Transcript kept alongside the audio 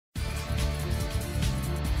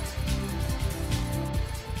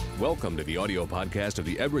Welcome to the audio podcast of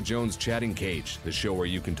the Edward Jones Chatting Cage, the show where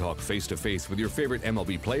you can talk face-to-face with your favorite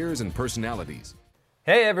MLB players and personalities.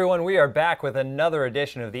 Hey everyone, we are back with another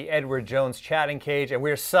edition of the Edward Jones Chatting Cage, and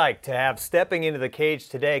we're psyched to have stepping into the cage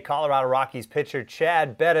today Colorado Rockies pitcher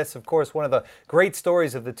Chad Bettis. Of course, one of the great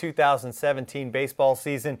stories of the 2017 baseball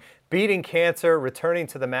season, beating cancer, returning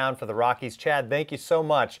to the mound for the Rockies. Chad, thank you so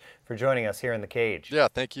much for joining us here in the cage. Yeah,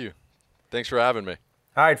 thank you. Thanks for having me.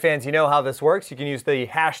 All right, fans, you know how this works. You can use the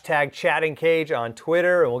hashtag Chatting Cage on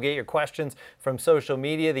Twitter, and we'll get your questions from social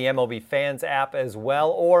media, the MLB Fans app as well,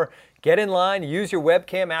 or get in line, use your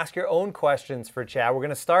webcam, ask your own questions for Chad. We're going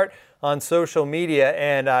to start on social media,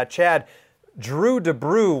 and Chad, Drew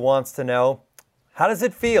DeBrew wants to know, how does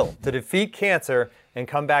it feel to defeat cancer and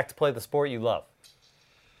come back to play the sport you love?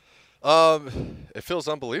 It feels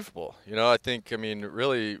unbelievable. I think,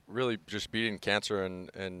 really just beating cancer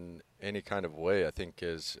in any kind of way, I think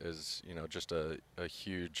is just a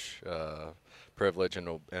huge privilege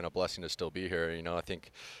and a blessing to still be here. I think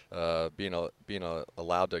being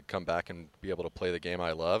allowed to come back and be able to play the game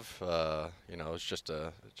I love, it's just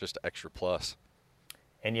an extra plus.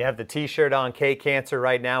 And you have the T-shirt on, K Cancer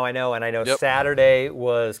right now, I know, and I know Yep. Saturday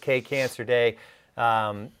was K Cancer Day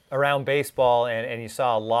around baseball, and you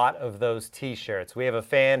saw a lot of those T-shirts. We have a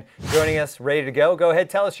fan joining us, ready to go. Go ahead,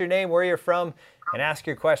 tell us your name, where you're from, and ask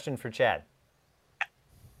your question for Chad.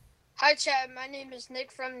 Hi, Chad. My name is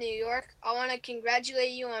Nick from New York. I want to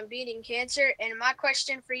congratulate you on beating cancer, and my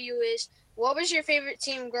question for you is, what was your favorite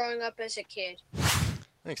team growing up as a kid?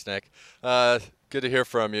 Thanks, Nick. Good to hear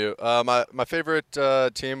from you. My favorite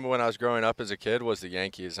team when I was growing up as a kid was the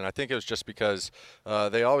Yankees, and I think it was just because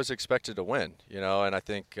they always expected to win, and I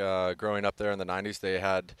think growing up there in the 90s,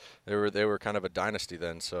 they were kind of a dynasty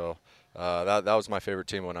then. So that was my favorite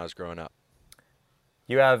team when I was growing up.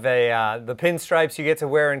 You have the pinstripes you get to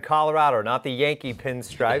wear in Colorado, not the Yankee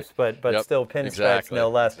pinstripes, but Yep, still pinstripes exactly, no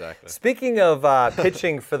less. exactly. Speaking of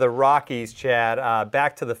pitching for the Rockies, Chad,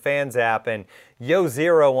 back to the Fans app, and Yo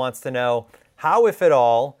Zero wants to know, how, if at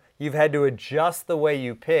all, you've had to adjust the way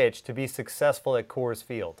you pitch to be successful at Coors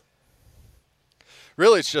Field?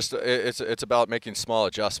 Really, it's about making small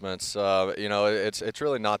adjustments. It's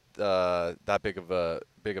really not that big of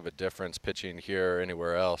a difference pitching here or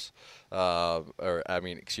anywhere else, at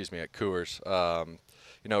Coors.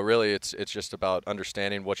 Really, it's just about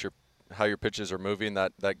understanding how your pitches are moving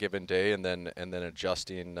that given day, and then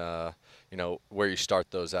adjusting where you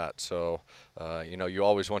start those at. So you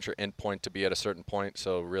always want your end point to be at a certain point.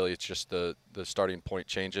 So really, it's just the starting point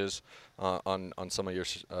changes on some of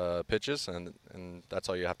your pitches, and that's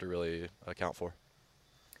all you have to really account for.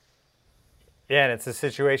 Yeah, and it's a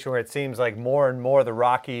situation where it seems like more and more the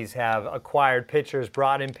Rockies have acquired pitchers,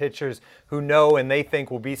 brought in pitchers who know and they think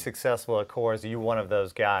will be successful at Coors. Are you one of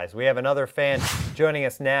those guys? We have another fan joining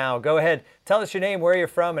us now. Go ahead, tell us your name, where you're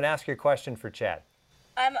from, and ask your question for Chad.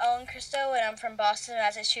 I'm Owen Christo, and I'm from Boston,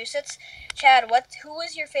 Massachusetts. Chad, who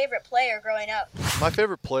was your favorite player growing up? My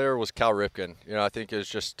favorite player was Cal Ripken. I think it was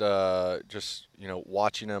just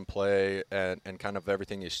watching him play and kind of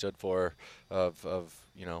everything he stood for,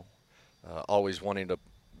 always wanting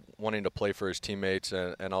to play for his teammates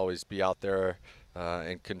and always be out there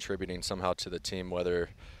and contributing somehow to the team, whether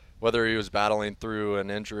he was battling through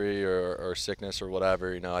an injury or sickness or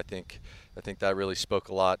whatever. I think that really spoke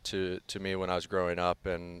a lot to me when I was growing up,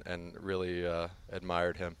 and really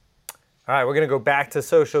admired him. All right, we're going to go back to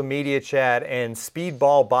social media, Chad, and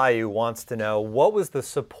Speedball Bayou wants to know, what was the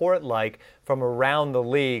support like from around the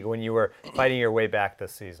league when you were fighting your way back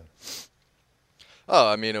this season?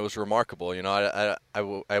 Oh, it was remarkable.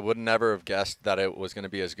 I would never have guessed that it was going to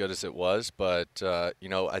be as good as it was. But I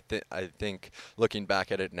think looking back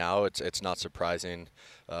at it now, it's not surprising.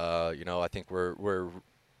 I think we're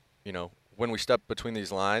when we step between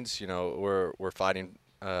these lines, we're fighting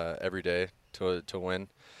every day to win.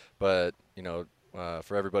 But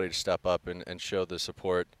for everybody to step up and show the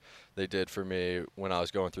support they did for me when I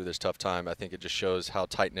was going through this tough time, I think it just shows how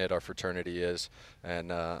tight knit our fraternity is, and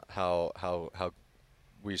how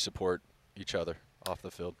we support each other off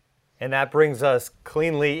the field. And that brings us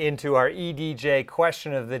cleanly into our EDJ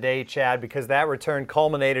question of the day, Chad, because that return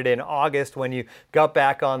culminated in August when you got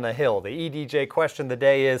back on the hill. The EDJ question of the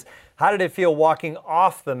day is, how did it feel walking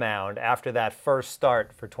off the mound after that first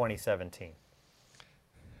start for 2017?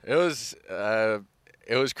 It was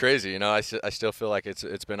crazy. I still feel like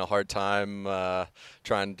it's been a hard time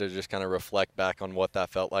trying to just kind of reflect back on what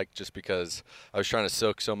that felt like, just because I was trying to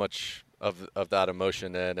soak so much of that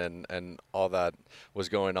emotion in and all that was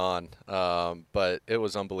going on. But it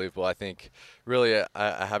was unbelievable. I think really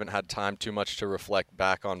I haven't had time too much to reflect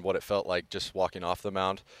back on what it felt like just walking off the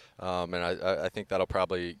mound. And I think that'll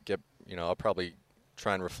probably I'll probably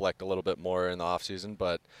try and reflect a little bit more in the off season,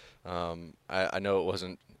 but I know it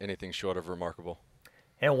wasn't anything short of remarkable.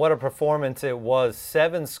 And what a performance it was.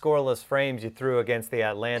 7 scoreless frames you threw against the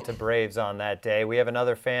Atlanta Braves on that day. We have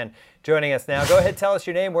another fan joining us now. Go ahead, tell us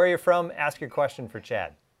your name, where you're from, ask your question for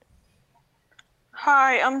Chad.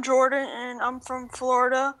 Hi, I'm Jordan, and I'm from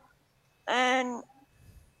Florida. And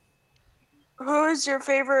who is your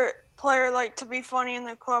favorite player like to be funny in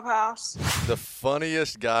the clubhouse? The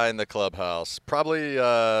funniest guy in the clubhouse, probably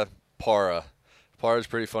Para. Para's a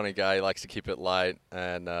pretty funny guy. He likes to keep it light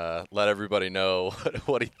and let everybody know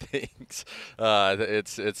what he thinks.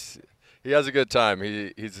 He has a good time.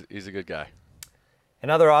 He's a good guy.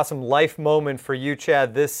 Another awesome life moment for you,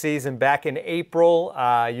 Chad, this season. Back in April,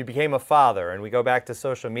 you became a father, and we go back to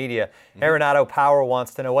social media. Arenado Power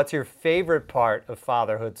wants to know, what's your favorite part of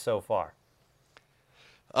fatherhood so far?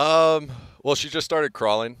 Well, she just started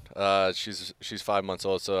crawling. She's 5 months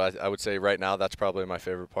old, so I would say right now that's probably my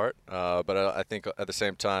favorite part. But I think at the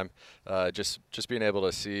same time, just being able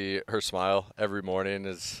to see her smile every morning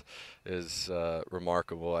is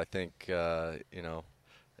remarkable. I think I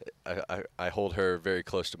hold her very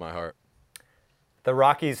close to my heart. The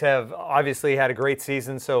Rockies have obviously had a great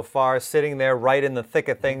season so far, sitting there right in the thick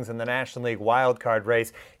of things in the National League wildcard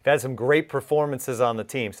race. You've had some great performances on the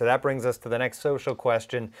team, so that brings us to the next social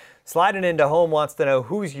question. Sliding into home wants to know,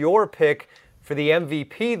 who's your pick for the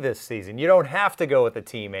MVP this season? You don't have to go with a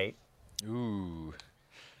teammate. Ooh,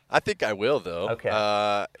 I think I will though. Okay.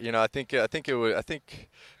 I think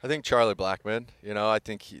Charlie Blackmon. I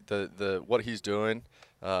think what he's doing,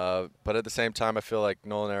 but at the same time, I feel like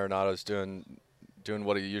Nolan Arenado's doing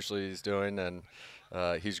what he usually is doing, and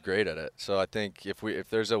he's great at it. So I think if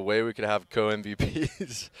there's a way we could have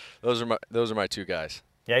co-MVPs, those are my 2 guys.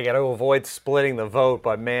 Yeah, you got to avoid splitting the vote,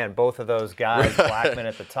 but man, both of those guys, Blackmon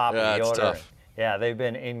at the top of the order. Tough. Yeah, they've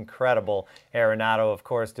been incredible. Arenado, of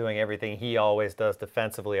course, doing everything he always does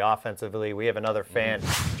defensively, offensively. We have another fan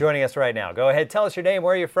joining us right now. Go ahead, tell us your name,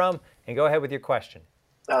 where you're from, and go ahead with your question.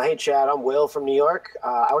 Hey, Chad, I'm Will from New York.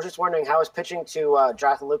 I was just wondering, how is pitching to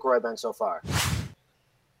Jonathan Lucroy been so far?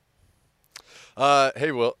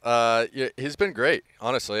 Hey, Will. Yeah, he's been great.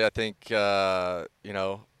 Honestly, I think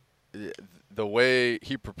the way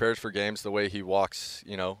he prepares for games, the way he walks,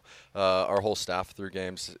 our whole staff through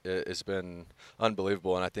games has been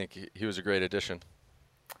unbelievable, and I think he was a great addition.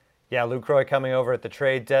 Yeah, Lucroy coming over at the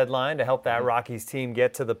trade deadline to help that Rockies team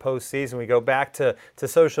get to the postseason. We go back to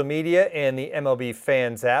social media and the MLB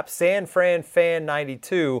Fans app. San Fran Fan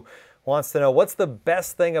 92 wants to know, what's the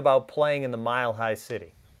best thing about playing in the Mile High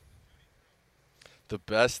City? The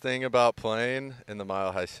best thing about playing in the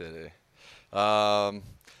Mile High City, man,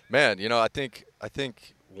 I think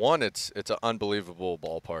one, it's an unbelievable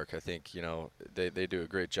ballpark. I think they do a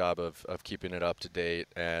great job of keeping it up to date,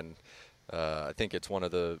 and I think it's one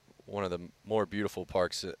of the more beautiful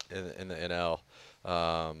parks in the NL.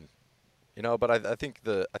 But I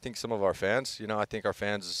think some of our fans, I think our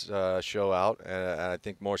fans show out, and I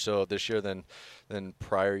think more so this year than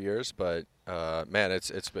prior years. But man,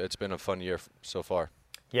 it's been a fun year so far.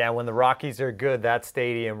 Yeah, when the Rockies are good, that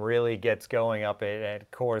stadium really gets going up at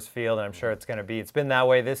Coors Field, and I'm sure it's going to be. It's been that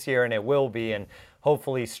way this year, and it will be, and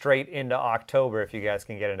hopefully straight into October if you guys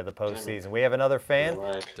can get into the postseason. We have another fan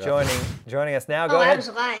joining us now. Go ahead.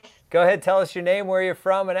 Go ahead, tell us your name, where you're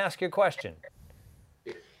from, and ask your question.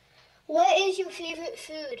 What is your favorite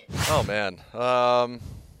food? Oh man,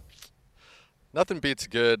 nothing beats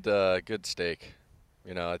good steak.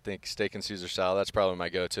 I think steak and Caesar salad. That's probably my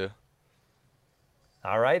go-to.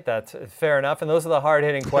 All right, that's fair enough. And those are the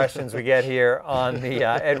hard-hitting questions we get here on the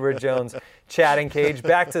Edward Jones Chatting Cage.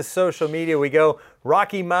 Back to social media we go.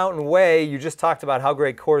 Rocky Mountain Way, you just talked about how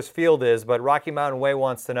great Coors Field is, but Rocky Mountain Way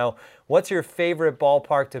wants to know, what's your favorite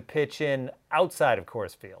ballpark to pitch in outside of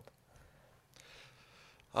Coors Field?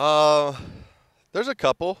 There's a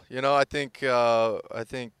couple. I think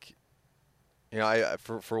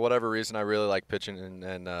for whatever reason, I really like pitching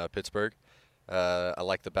in Pittsburgh. I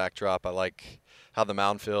like the backdrop. I like how the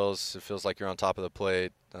mound feels. It feels like you're on top of the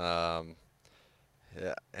plate. Yeah,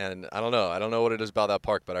 and I don't know what it is about that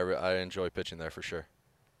park, but I enjoy pitching there for sure.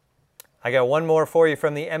 I got one more for you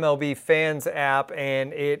from the MLB Fans app,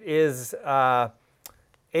 and it is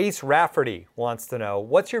Ace Rafferty wants to know,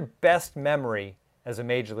 what's your best memory as a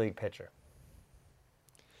major league pitcher?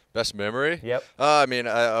 Best memory? Yep.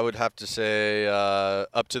 I would have to say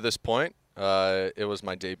up to this point, It was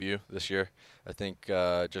my debut this year. I think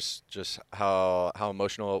just how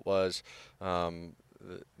emotional it was,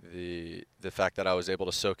 the fact that I was able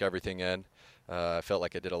to soak everything in. I felt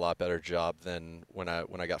like I did a lot better job than when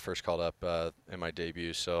I got first called up in my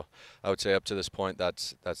debut. So I would say up to this point,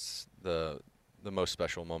 that's the most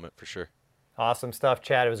special moment for sure. Awesome stuff,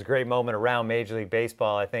 Chad. It was a great moment around Major League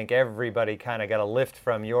Baseball. I think everybody kind of got a lift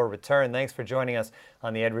from your return. Thanks for joining us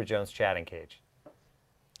on the Edward Jones Chatting Cage.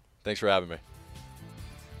 Thanks for having me.